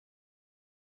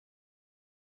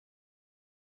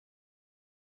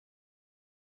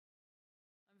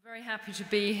Very happy to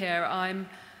be here. I'm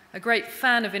a great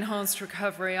fan of enhanced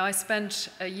recovery. I spent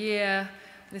a year,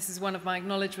 this is one of my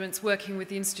acknowledgements, working with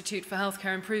the Institute for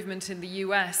Healthcare Improvement in the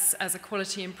US as a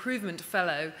quality improvement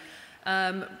fellow,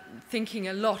 thinking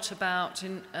a lot about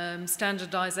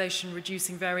standardization,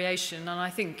 reducing variation, and I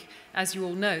think, as you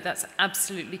all know, that's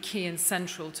absolutely key and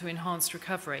central to enhanced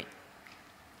recovery.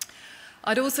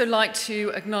 I'd also like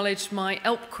to acknowledge my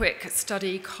ELPQuick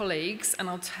study colleagues, and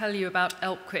I'll tell you about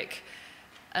ELPQuick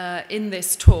in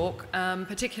this talk,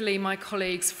 particularly my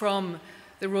colleagues from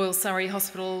the Royal Surrey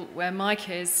Hospital, where Mike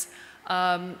is,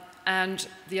 and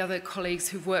the other colleagues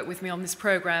who've worked with me on this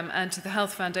program, and to the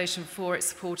Health Foundation for its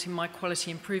support in my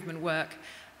quality improvement work,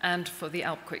 and for the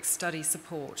ELPQuick study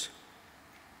support.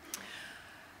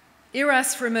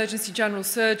 ERAS for emergency general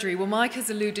surgery. Well, Mike has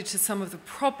alluded to some of the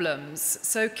problems.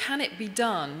 So can it be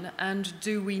done, and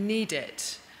do we need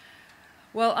it?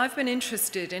 Well, I've been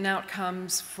interested in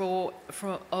outcomes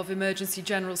of emergency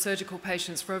general surgical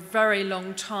patients for a very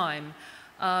long time,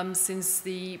 since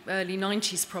the early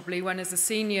 90s probably, when as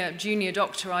a junior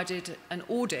doctor I did an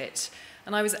audit,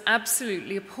 and I was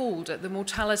absolutely appalled at the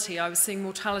mortality. I was seeing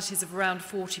mortalities of around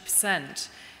 40%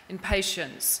 in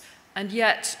patients, and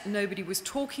yet nobody was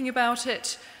talking about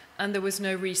it, and there was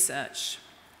no research.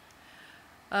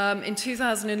 In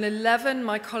 2011,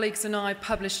 my colleagues and I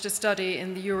published a study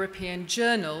in the European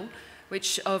Journal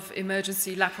of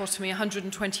emergency laparotomy,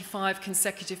 125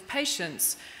 consecutive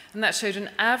patients, and that showed an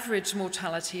average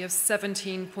mortality of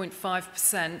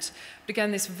 17.5%. But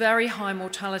again, this very high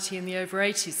mortality in the over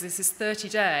 80s, this is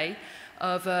 30-day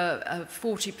of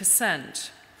 40%.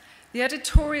 The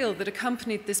editorial that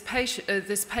accompanied this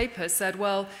paper said,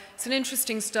 well, it's an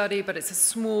interesting study, but it's a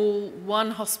small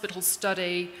one-hospital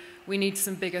study. We need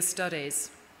some bigger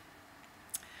studies.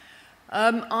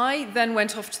 I then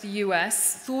went off to the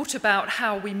US, thought about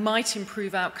how we might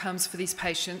improve outcomes for these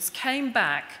patients, came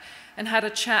back and had a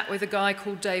chat with a guy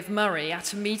called Dave Murray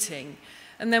at a meeting.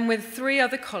 And then with 3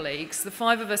 other colleagues, the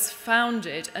 5 of us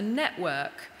founded a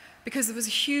network because there was a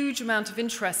huge amount of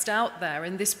interest out there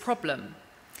in this problem.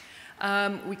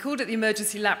 We called it the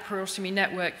Emergency Laparotomy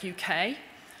Network UK.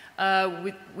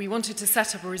 We wanted to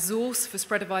set up a resource for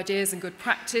spread of ideas and good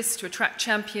practice to attract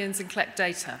champions and collect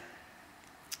data.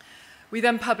 We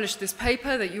then published this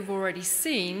paper that you've already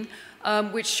seen,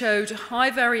 which showed high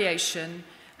variation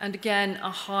and again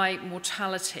a high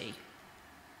mortality.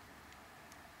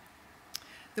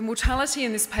 The mortality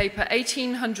in this paper,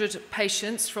 1,800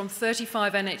 patients from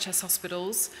 35 NHS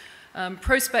hospitals,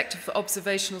 prospective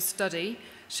observational study,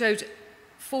 showed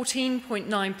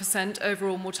 14.9%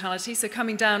 overall mortality, so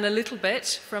coming down a little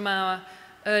bit from our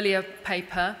earlier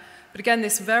paper. But again,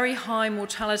 this very high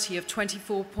mortality of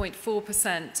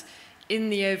 24.4% in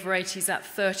the over 80s at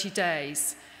 30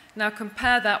 days. Now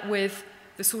compare that with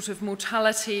the sort of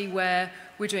mortality where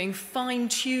we're doing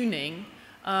fine-tuning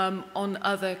on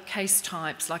other case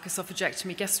types like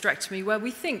esophagectomy, gastrectomy, where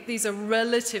we think these are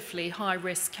relatively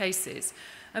high-risk cases.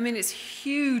 I mean, it's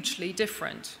hugely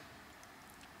different.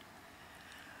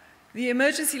 The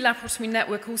Emergency Laparotomy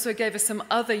Network also gave us some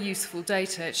other useful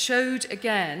data. It showed,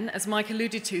 again, as Mike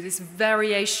alluded to, this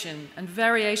variation, and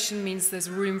variation means there's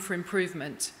room for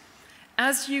improvement.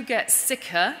 As you get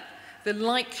sicker, the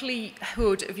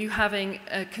likelihood of you having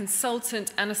a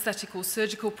consultant anesthetic or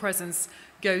surgical presence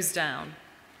goes down.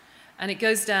 And it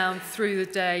goes down through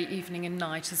the day, evening, and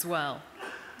night as well.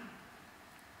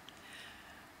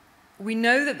 We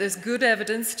know that there's good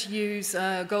evidence to use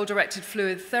goal-directed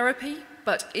fluid therapy,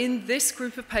 but in this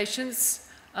group of patients,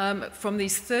 from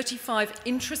these 35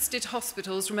 interested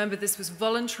hospitals, remember this was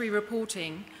voluntary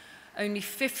reporting, only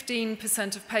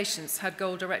 15% of patients had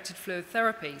goal-directed fluid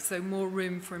therapy, so more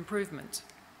room for improvement.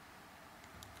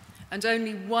 And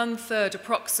only 1/3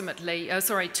 approximately,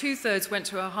 2/3 went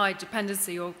to a high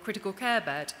dependency or critical care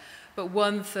bed, but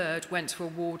 1/3 went to a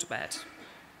ward bed.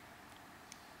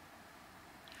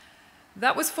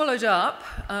 That was followed up.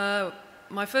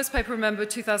 My first paper, remember,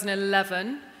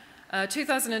 2011,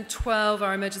 2012,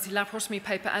 our emergency laparotomy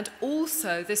paper, and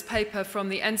also this paper from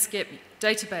the NSKIP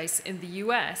database in the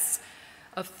US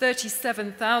of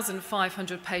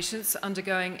 37,500 patients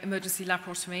undergoing emergency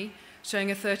laparotomy,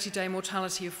 showing a 30-day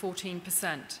mortality of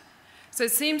 14%. So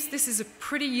it seems this is a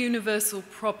pretty universal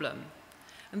problem.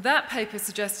 And that paper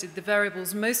suggested the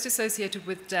variables most associated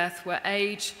with death were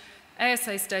age,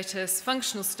 ASA status,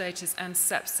 functional status, and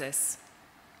sepsis.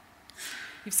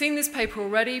 You've seen this paper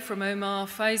already from Omar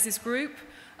Faizi's group.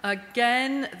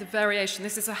 Again, the variation.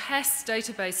 This is a HES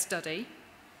database study.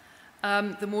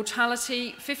 The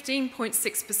mortality,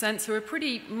 15.6%, so we're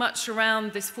pretty much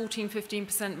around this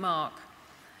 14-15% mark,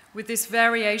 with this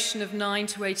variation of 9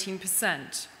 to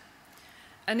 18%.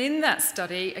 And in that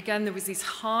study, again, there was these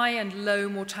high and low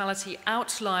mortality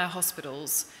outlier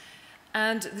hospitals,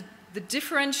 and the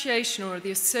differentiation or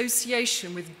the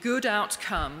association with good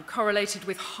outcome correlated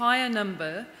with higher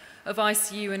number of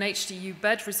ICU and HDU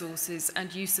bed resources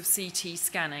and use of CT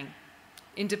scanning,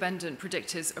 independent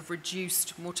predictors of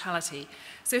reduced mortality.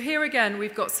 So here again,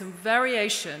 we've got some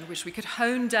variation which we could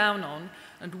hone down on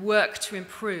and work to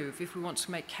improve if we want to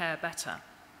make care better.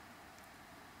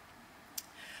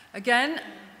 Again,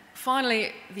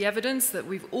 finally, the evidence that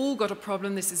we've all got a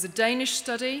problem. This is a Danish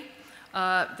study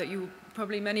that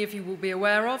many of you will be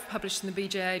aware of, published in the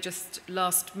BJA just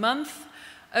last month.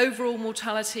 Overall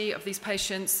mortality of these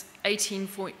patients,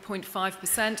 18.5%,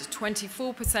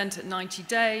 24% at 90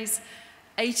 days,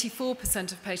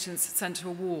 84% of patients sent to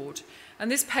a ward. And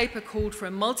this paper called for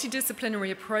a multidisciplinary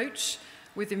approach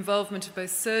with involvement of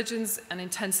both surgeons and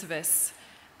intensivists,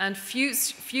 and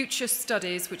future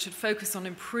studies which would focus on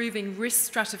improving risk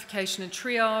stratification and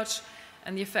triage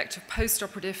and the effect of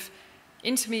post-operative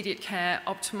intermediate care,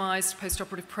 optimized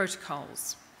post-operative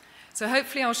protocols. So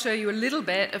hopefully I'll show you a little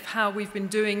bit of how we've been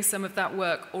doing some of that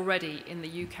work already in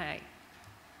the UK.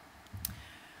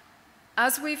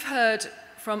 As we've heard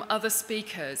from other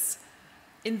speakers,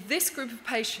 in this group of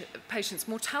patients,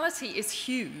 mortality is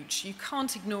huge. You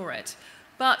can't ignore it.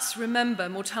 But remember,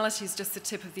 mortality is just the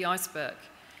tip of the iceberg.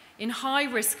 In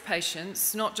high-risk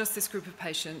patients, not just this group of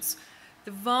patients,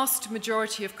 the vast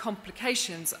majority of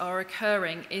complications are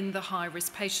occurring in the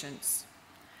high-risk patients.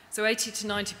 So 80 to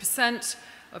 90%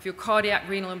 of your cardiac,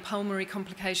 renal, and pulmonary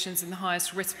complications in the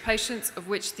highest risk patients, of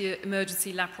which the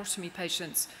emergency laparotomy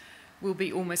patients will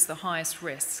be almost the highest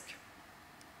risk.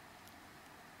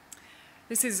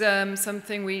 This is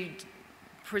something we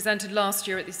presented last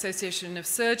year at the Association of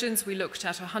Surgeons. We looked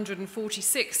at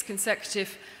 146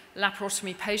 consecutive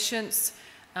laparotomy patients,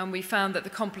 and we found that the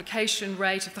complication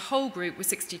rate of the whole group was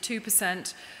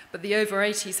 62%, but the over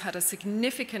 80s had a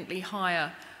significantly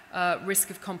higher risk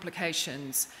of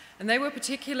complications. And they were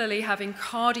particularly having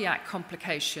cardiac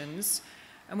complications.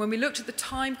 And when we looked at the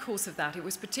time course of that, it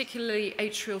was particularly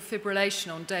atrial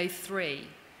fibrillation on day 3.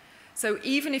 So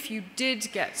even if you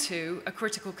did get to a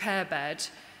critical care bed,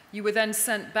 you were then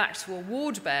sent back to a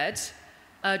ward bed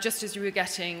just as you were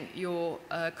getting your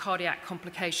cardiac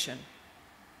complication.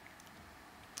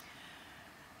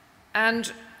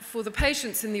 And for the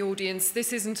patients in the audience,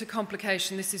 this isn't a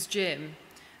complication, this is Jim.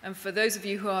 And for those of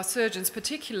you who are surgeons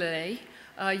particularly,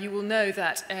 you will know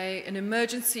that an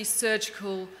emergency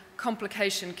surgical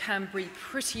complication can be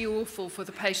pretty awful for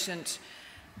the patient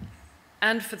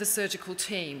and for the surgical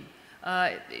team.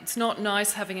 It's not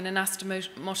nice having an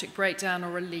anastomotic breakdown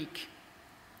or a leak.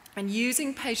 And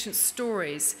using patient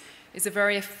stories is a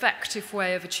very effective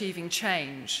way of achieving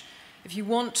change. If you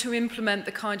want to implement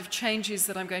the kind of changes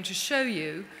that I'm going to show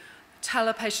you, tell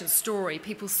a patient story.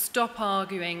 People stop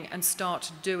arguing and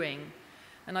start doing.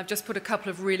 And I've just put a couple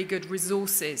of really good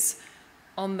resources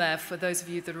on there for those of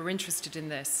you that are interested in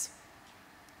this.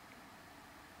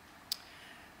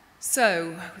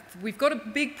 So, we've got a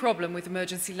big problem with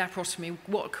emergency laparotomy.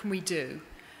 What can we do?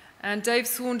 And Dave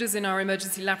Saunders in our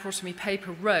emergency laparotomy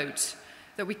paper wrote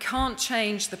that we can't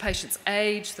change the patient's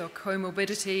age, their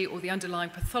comorbidity, or the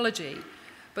underlying pathology,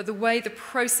 but the way the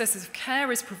processes of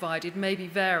care is provided may be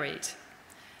varied.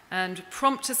 And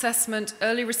prompt assessment,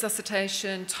 early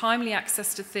resuscitation, timely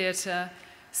access to theatre,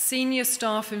 senior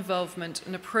staff involvement,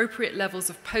 and appropriate levels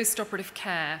of post-operative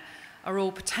care are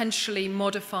all potentially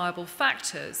modifiable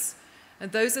factors.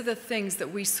 And those are the things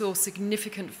that we saw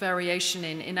significant variation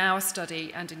in our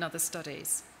study and in other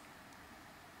studies.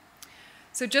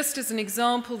 So just as an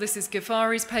example, this is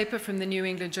Ghaffari's paper from the New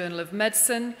England Journal of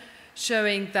Medicine,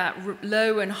 showing that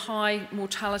low and high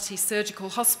mortality surgical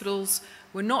hospitals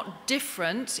were not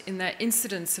different in their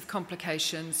incidence of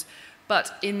complications,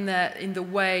 but in the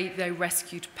way they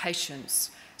rescued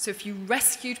patients. So if you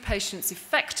rescued patients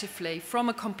effectively from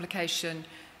a complication,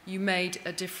 you made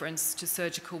a difference to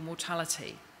surgical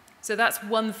mortality. So that's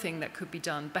one thing that could be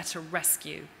done, better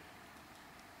rescue.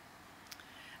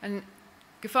 And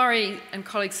Ghaffari and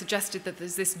colleagues suggested that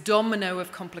there's this domino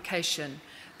of complication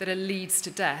that leads to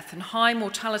death, and high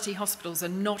mortality hospitals are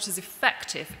not as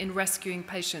effective in rescuing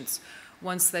patients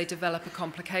once they develop a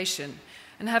complication.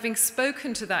 And having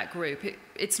spoken to that group,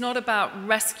 it's not about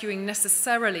rescuing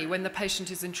necessarily when the patient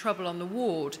is in trouble on the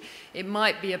ward. It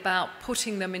might be about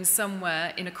putting them in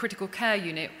somewhere in a critical care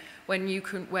unit where you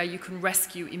can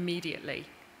rescue immediately.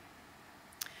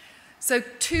 So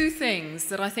 2 things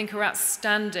that I think are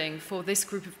outstanding for this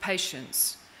group of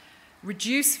patients: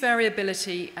 reduce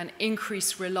variability and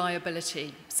increase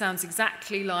reliability. Sounds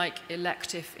exactly like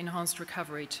elective enhanced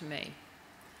recovery to me.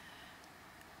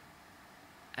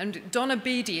 And Donna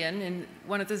Bedian, in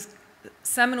one of the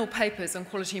seminal papers on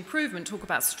quality improvement, talk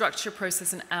about structure,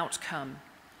 process, and outcome.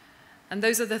 And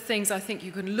those are the things I think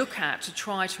you can look at to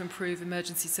try to improve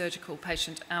emergency surgical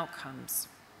patient outcomes.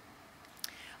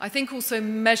 I think also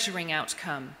measuring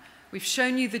outcome. We've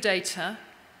shown you the data.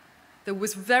 There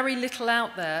was very little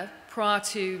out there prior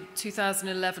to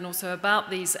 2011 or so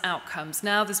about these outcomes.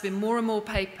 Now there's been more and more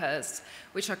papers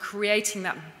which are creating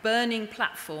that burning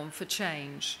platform for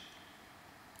change.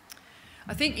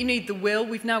 I think you need the will.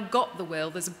 We've now got the will.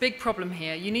 There's a big problem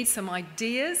here. You need some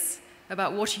ideas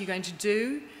about what you're going to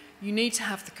do. You need to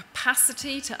have the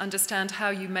capacity to understand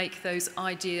how you make those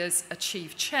ideas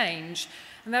achieve change.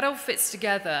 And that all fits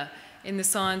together in the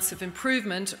science of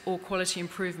improvement, or quality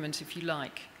improvement, if you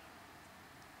like.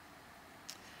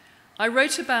 I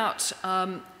wrote about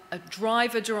a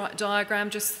driver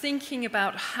diagram, just thinking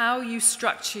about how you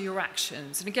structure your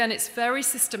actions. And again, it's very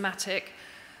systematic,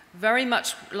 very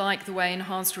much like the way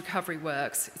enhanced recovery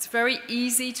works. It's very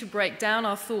easy to break down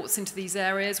our thoughts into these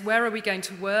areas. Where are we going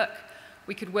to work?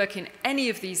 We could work in any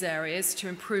of these areas to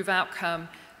improve outcome,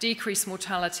 decrease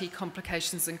mortality,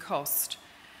 complications, and cost.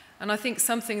 And I think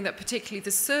something that particularly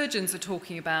the surgeons are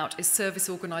talking about is service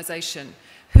organisation.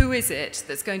 Who is it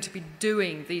that's going to be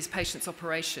doing these patients'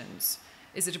 operations?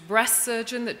 Is it a breast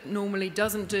surgeon that normally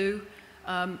doesn't do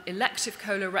elective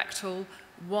colorectal?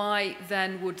 Why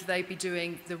then would they be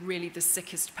doing really the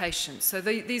sickest patients? So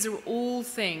these are all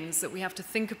things that we have to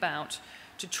think about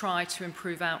to try to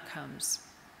improve outcomes.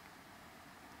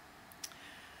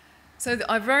 So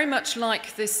I very much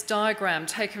like this diagram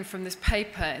taken from this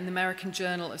paper in the American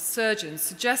Journal of Surgeons,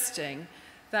 suggesting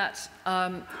that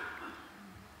on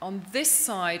this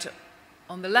side,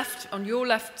 on your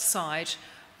left side,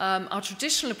 our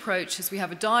traditional approach is we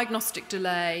have a diagnostic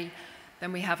delay,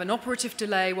 then we have an operative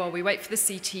delay while we wait for the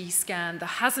CT scan. There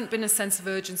hasn't been a sense of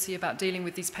urgency about dealing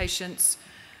with these patients.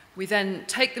 We then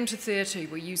take them to theatre.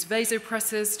 We use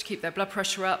vasopressors to keep their blood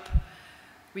pressure up.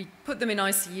 We put them in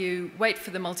ICU, wait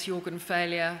for the multi-organ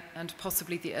failure and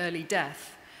possibly the early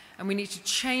death. And we need to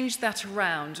change that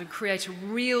around and create a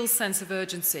real sense of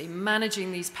urgency,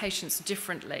 managing these patients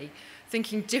differently,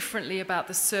 thinking differently about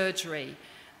the surgery,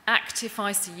 active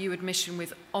ICU admission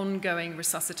with ongoing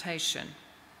resuscitation.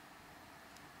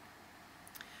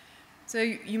 So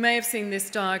you may have seen this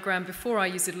diagram before. I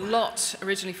use it a lot,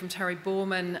 originally from Terry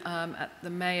Borman at the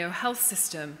Mayo Health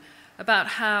System, about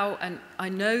how, and I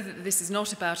know that this is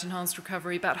not about enhanced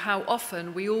recovery, about how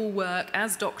often we all work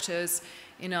as doctors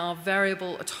in our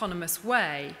variable autonomous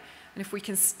way. And if we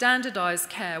can standardize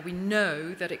care, we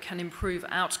know that it can improve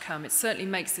outcome. It certainly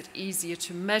makes it easier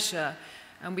to measure,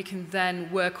 and we can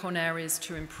then work on areas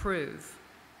to improve.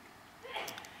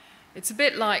 It's a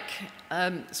bit like,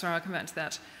 sorry, I'll come back to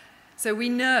that. So we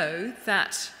know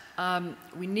that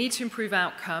we need to improve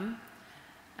outcome.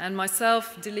 And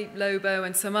myself, Dilip Lobo,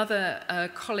 and some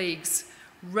other colleagues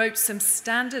wrote some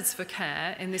standards for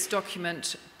care in this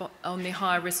document on the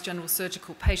high-risk general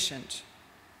surgical patient.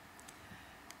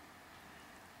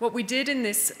 What we did in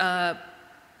this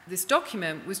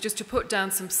document was just to put down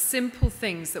some simple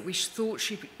things that we thought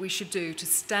we should do to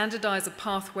standardize a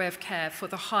pathway of care for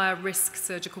the higher-risk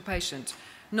surgical patient,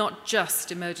 not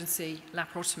just emergency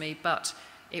laparotomy, but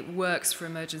it works for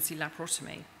emergency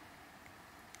laparotomy.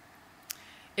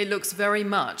 It looks very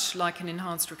much like an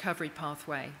enhanced recovery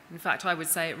pathway. In fact, I would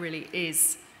say it really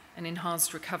is an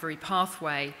enhanced recovery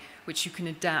pathway which you can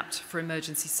adapt for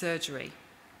emergency surgery.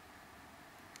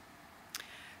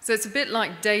 So it's a bit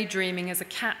like daydreaming as a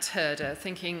cat herder,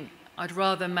 thinking I'd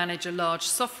rather manage a large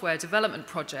software development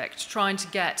project, trying to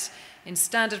get in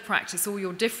standard practice all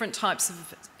your different types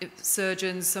of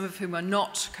surgeons, some of whom are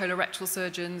not colorectal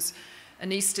surgeons,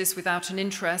 anaesthetists without an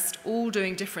interest, all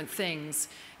doing different things,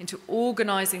 into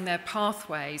organising their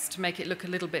pathways to make it look a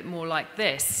little bit more like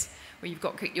this, where you've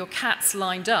got your cats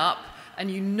lined up and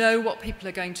you know what people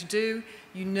are going to do,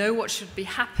 you know what should be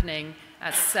happening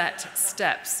at set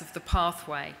steps of the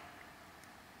pathway.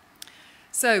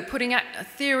 So putting a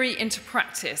theory into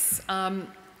practice,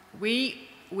 we,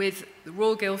 with the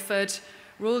Royal Guildford,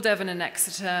 Royal Devon and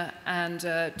Exeter, and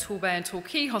Torbay and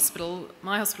Torquay Hospital,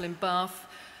 my hospital in Bath,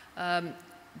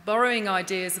 borrowing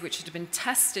ideas which had been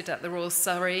tested at the Royal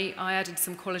Surrey, I added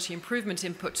some quality improvement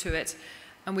input to it,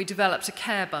 and we developed a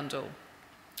care bundle,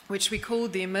 which we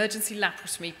called the Emergency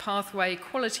Laparotomy Pathway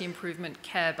Quality Improvement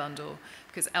Care Bundle,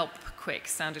 because ELP Quick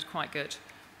sounded quite good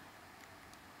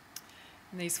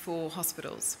in these 4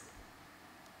 hospitals.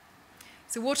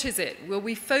 So what is it? Well,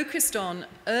 we focused on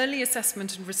early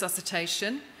assessment and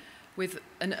resuscitation, with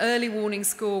an early warning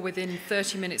score within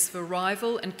 30 minutes of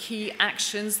arrival and key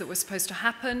actions that were supposed to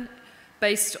happen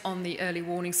based on the early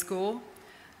warning score.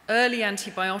 early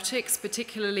antibiotics,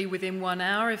 particularly within 1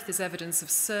 hour if there's evidence of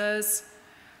SIRS,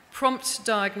 prompt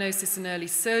diagnosis and early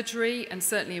surgery, and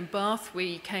certainly in Bath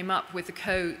we came up with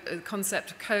the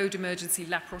concept of code emergency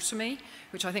laparotomy,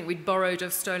 which I think we'd borrowed or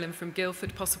stolen from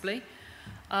Guildford possibly,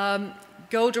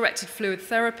 goal-directed fluid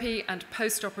therapy, and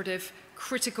post-operative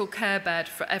critical care bed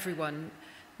for everyone.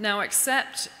 Now,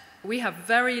 except we have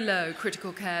very low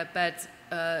critical care beds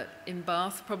in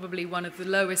Bath, probably one of the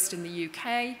lowest in the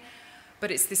UK, but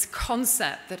it's this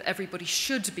concept that everybody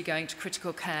should be going to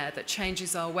critical care that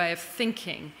changes our way of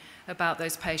thinking about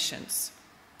those patients.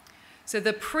 So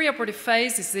the preoperative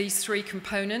phase is these three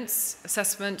components: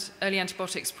 assessment, early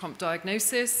antibiotics, prompt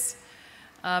diagnosis.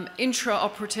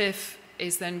 Intraoperative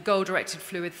is then goal-directed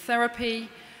fluid therapy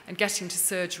and getting to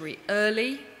surgery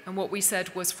early. And what we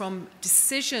said was from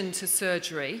decision to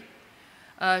surgery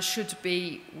should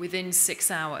be within 6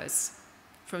 hours.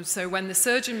 So when the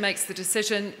surgeon makes the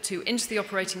decision to into the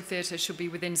operating theatre should be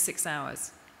within 6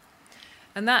 hours.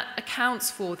 And that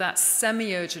accounts for that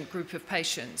semi-urgent group of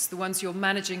patients, the ones you're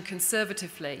managing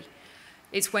conservatively.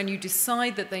 It's when you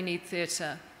decide that they need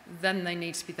theatre, then they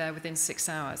need to be there within 6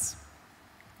 hours.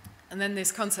 And then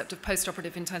this concept of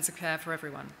post-operative intensive care for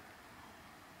everyone.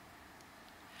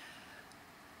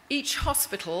 Each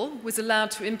hospital was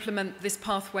allowed to implement this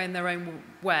pathway in their own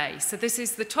way. So this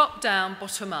is the top-down,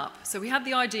 bottom-up. So we had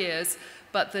the ideas,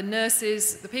 but the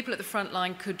nurses, the people at the front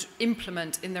line could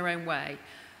implement in their own way.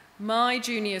 My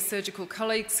junior surgical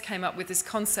colleagues came up with this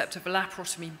concept of a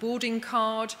laparotomy boarding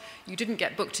card. You didn't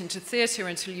get booked into theatre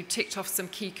until you ticked off some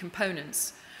key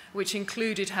components, which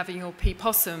included having your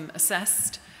P-possum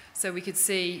assessed so we could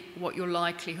see what your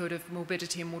likelihood of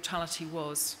morbidity and mortality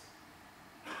was.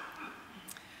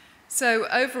 So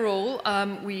overall,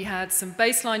 we had some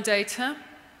baseline data,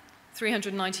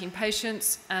 319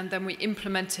 patients, and then we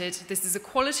implemented, this is a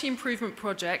quality improvement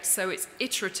project, so it's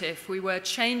iterative. We were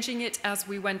changing it as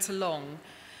we went along.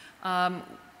 As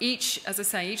I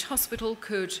say, each hospital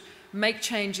could make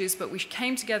changes, but we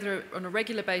came together on a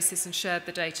regular basis and shared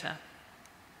the data.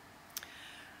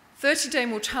 30-day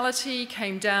mortality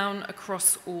came down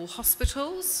across all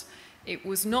hospitals. It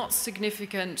was not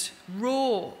significant,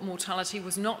 raw mortality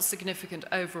was not significant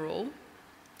overall,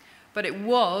 but it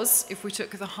was if we took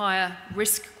the higher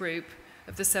risk group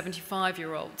of the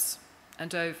 75-year-olds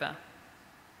and over.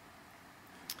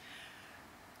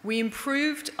 We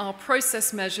improved our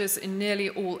process measures in nearly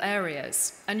all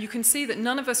areas, and you can see that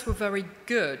none of us were very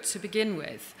good to begin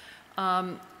with,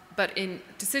 but in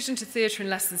decision to theatre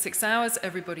in less than 6 hours,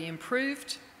 everybody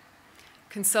improved.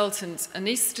 Consultant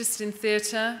anaesthetist in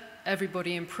theatre,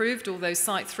 everybody improved, although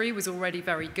Site 3 was already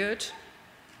very good.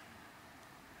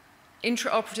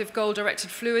 Intraoperative goal-directed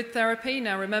fluid therapy.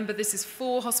 Now remember, this is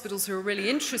 4 hospitals who are really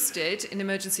interested in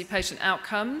emergency patient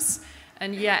outcomes,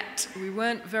 and yet we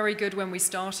weren't very good when we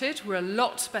started. We're a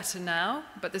lot better now,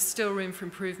 but there's still room for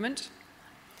improvement.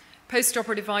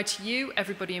 Post-operative ITU,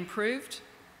 everybody improved.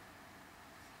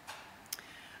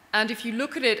 And if you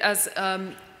look at it as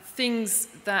things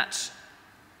that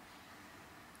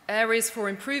areas for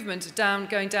improvement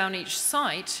going down each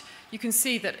site, you can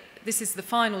see that this is the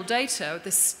final data.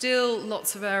 There's still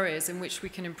lots of areas in which we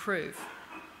can improve.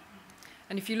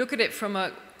 And if you look at it from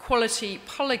a quality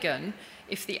polygon,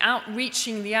 if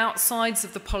reaching the outsides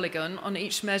of the polygon on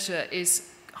each measure is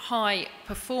high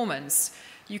performance,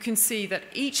 you can see that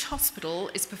each hospital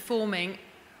is performing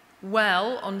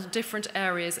well on different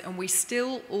areas, and we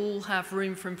still all have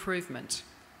room for improvement.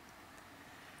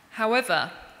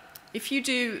 However, if you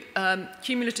do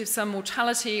cumulative sum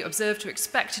mortality, observe to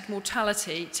expected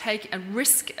mortality, take and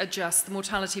risk adjust the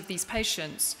mortality of these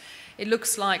patients, it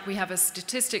looks like we have a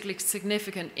statistically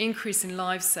significant increase in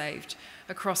lives saved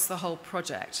across the whole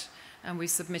project, and we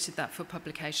submitted that for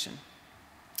publication.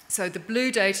 So the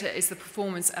blue data is the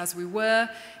performance as we were.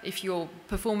 If you're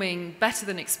performing better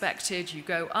than expected, you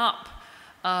go up.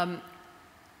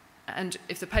 And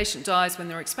if the patient dies when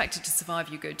they're expected to survive,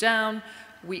 you go down.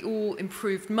 We all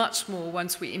improved much more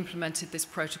once we implemented this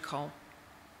protocol.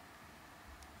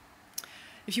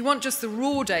 If you want just the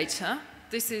raw data,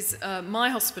 this is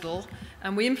my hospital,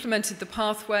 and we implemented the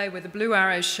pathway where the blue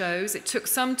arrow shows. It took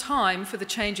some time for the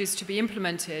changes to be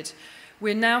implemented.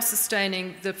 We're now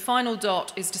sustaining, the final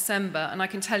dot is December, and I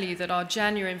can tell you that our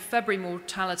January and February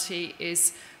mortality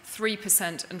is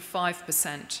 3% and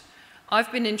 5%.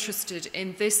 I've been interested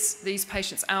in these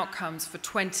patients' outcomes for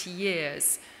 20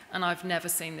 years, and I've never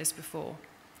seen this before.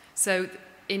 So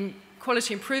in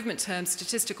quality improvement terms,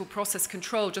 statistical process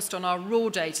control, just on our raw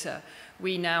data,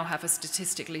 we now have a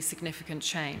statistically significant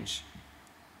change.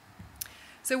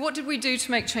 So what did we do to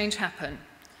make change happen?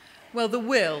 Well, the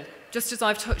will. just as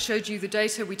I've showed you the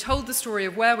data, we told the story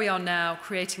of where we are now,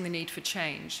 creating the need for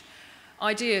change.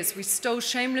 Ideas we stole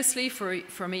shamelessly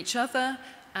from each other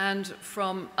and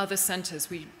from other centres.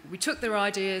 We took their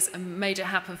ideas and made it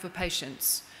happen for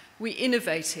patients. We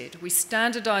innovated, we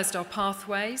standardised our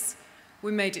pathways,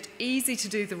 we made it easy to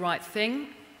do the right thing,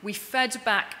 we fed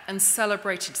back and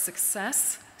celebrated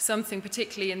success, something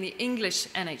particularly in the English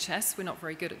NHS we're not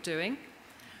very good at doing.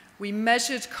 We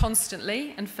measured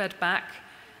constantly and fed back,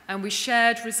 and we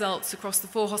shared results across the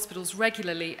 4 hospitals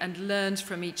regularly and learned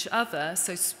from each other,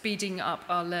 so speeding up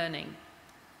our learning.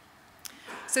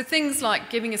 So things like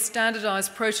giving a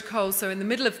standardised protocol, so in the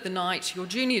middle of the night, your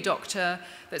junior doctor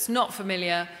that's not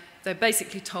familiar, they're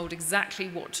basically told exactly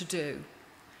what to do.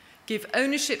 Give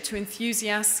ownership to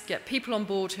enthusiasts, get people on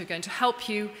board who are going to help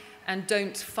you, and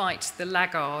don't fight the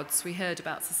laggards. We heard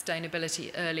about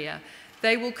sustainability earlier.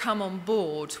 They will come on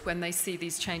board when they see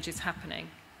these changes happening.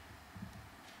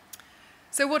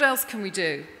 So what else can we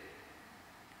do?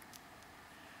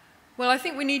 Well, I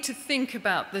think we need to think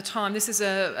about the time. This is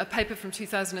a paper from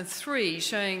 2003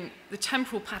 showing the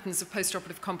temporal patterns of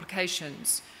postoperative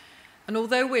complications. And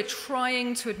although we're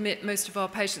trying to admit most of our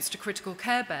patients to critical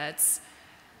care beds,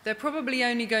 they're probably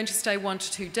only going to stay 1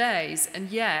 to 2 days, and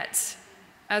yet,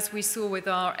 as we saw with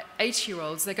our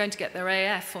 80-year-olds, they're going to get their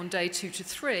AF on day 2 to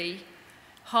 3,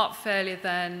 heart failure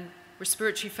then,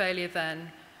 respiratory failure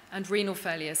then, and renal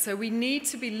failure. So we need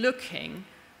to be looking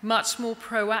much more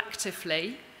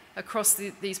proactively across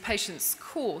these patients'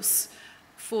 course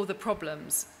for the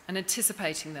problems and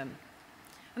anticipating them.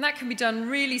 And that can be done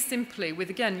really simply with,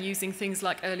 again, using things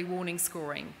like early warning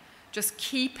scoring, just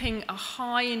keeping a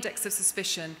high index of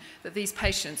suspicion that these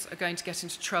patients are going to get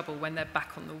into trouble when they're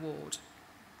back on the ward.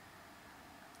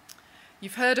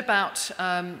 You've heard about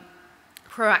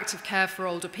proactive care for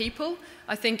older people.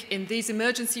 I think in these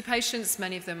emergency patients,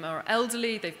 many of them are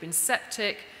elderly, they've been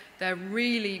septic, they're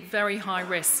really very high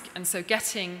risk, and so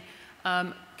getting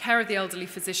care of the elderly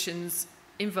physicians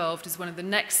involved is one of the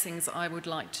next things I would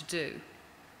like to do.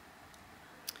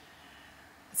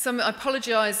 I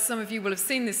apologise, some of you will have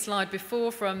seen this slide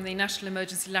before from the National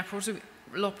Emergency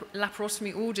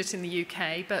Laparotomy Audit in the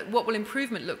UK, but what will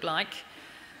improvement look like?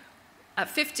 At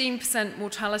 15%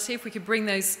 mortality, if we could bring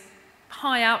those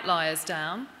high outliers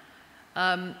down,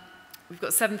 we've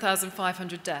got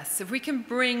 7,500 deaths. If we can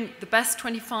bring the best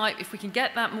 25, if we can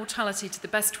get that mortality to the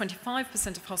best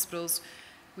 25% of hospitals,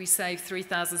 we save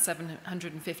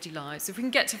 3,750 lives. If we can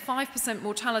get to 5%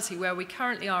 mortality where we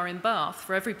currently are in Bath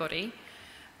for everybody,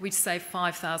 we'd save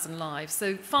 5,000 lives.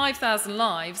 So 5,000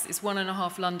 lives is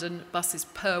 1.5 London buses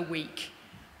per week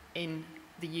in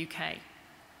the UK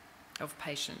of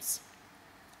patients.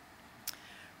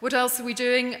 What else are we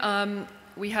doing?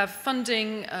 We have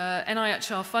funding,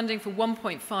 NIHR funding for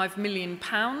 £1.5 million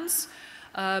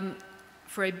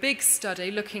for a big study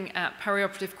looking at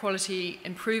perioperative quality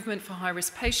improvement for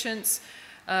high-risk patients,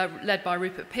 led by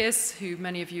Rupert Pearce, who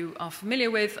many of you are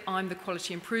familiar with. I'm the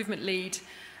quality improvement lead,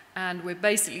 and we're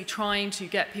basically trying to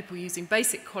get people using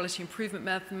basic quality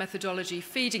improvement methodology,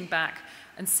 feeding back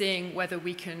and seeing whether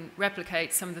we can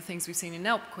replicate some of the things we've seen in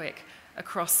ELPQuick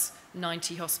across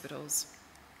 90 hospitals.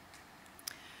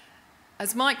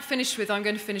 As Mike finished with, I'm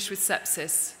going to finish with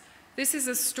sepsis. This is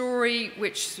a story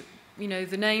which, you know,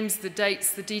 the names, the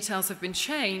dates, the details have been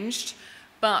changed,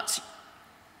 but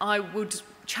I would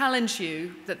challenge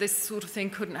you that this sort of thing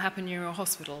couldn't happen in your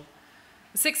hospital.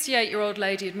 A 68-year-old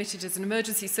lady admitted as an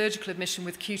emergency surgical admission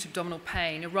with acute abdominal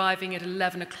pain, arriving at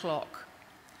 11 o'clock.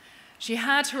 She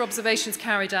had her observations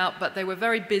carried out, but they were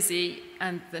very busy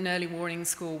and an early warning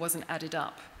score wasn't added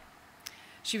up.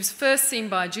 She was first seen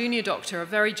by a junior doctor, a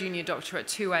very junior doctor, at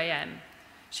 2 a.m.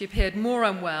 She appeared more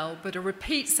unwell, but a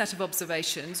repeat set of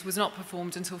observations was not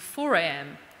performed until 4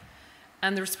 a.m.,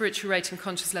 and the respiratory rate and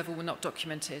conscious level were not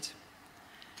documented.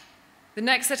 The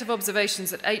next set of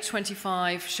observations at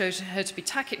 8:25 showed her to be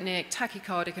tachypneic,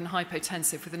 tachycardic, and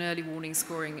hypotensive with an early warning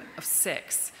scoring of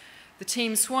 6. The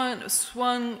team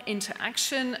swung into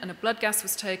action, and a blood gas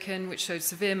was taken, which showed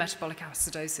severe metabolic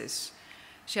acidosis.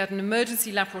 She had an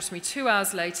emergency laparotomy 2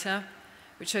 hours later,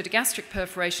 which showed a gastric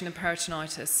perforation and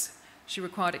peritonitis. She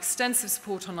required extensive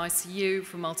support on ICU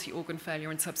for multi-organ failure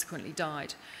and subsequently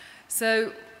died.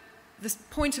 So the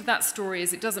point of that story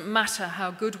is it doesn't matter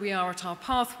how good we are at our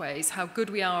pathways, how good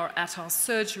we are at our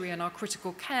surgery and our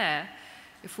critical care,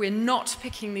 if we're not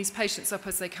picking these patients up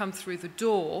as they come through the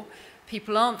door,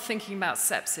 people aren't thinking about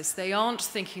sepsis, they aren't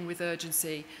thinking with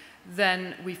urgency,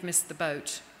 then we've missed the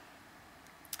boat.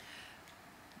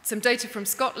 Some data from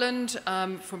Scotland,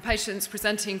 from patients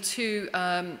presenting to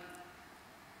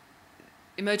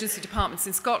emergency departments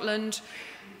in Scotland.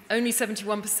 Only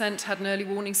 71% had an early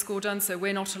warning score done, so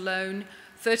we're not alone.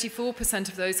 34%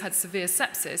 of those had severe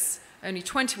sepsis. Only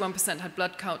 21% had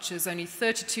blood cultures. Only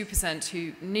 32%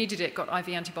 who needed it got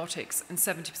IV antibiotics, and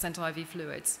 70% IV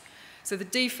fluids. So the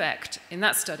defect in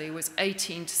that study was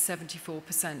 18 to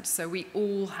 74%. So we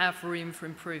all have room for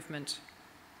improvement.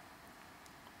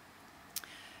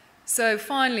 So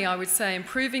finally, I would say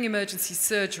improving emergency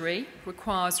surgery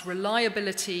requires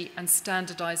reliability and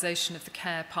standardization of the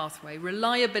care pathway.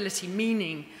 Reliability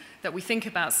meaning that we think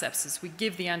about sepsis, we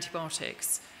give the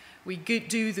antibiotics, we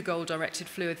do the goal-directed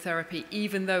fluid therapy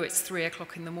even though it's 3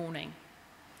 o'clock in the morning.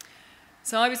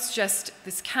 So I would suggest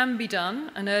this can be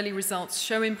done, and early results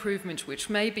show improvement which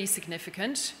may be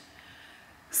significant.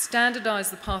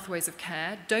 Standardize the pathways of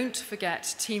care. Don't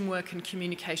forget teamwork and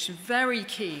communication, very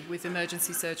key with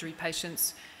emergency surgery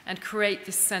patients, and create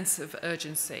this sense of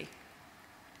urgency.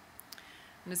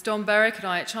 And as Don Berwick at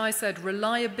IHI said,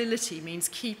 reliability means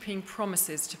keeping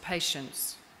promises to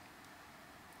patients.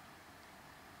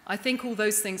 I think all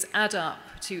those things add up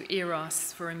to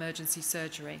ERAS for emergency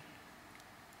surgery.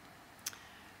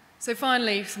 So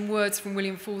finally, some words from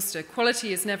William Forster.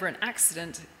 Quality is never an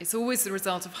accident. It's always the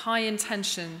result of high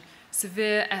intention,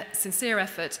 sincere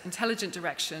effort, intelligent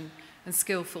direction, and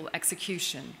skillful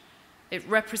execution. It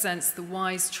represents the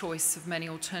wise choice of many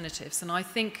alternatives. And I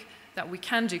think that we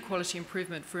can do quality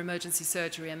improvement for emergency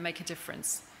surgery and make a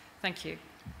difference. Thank you.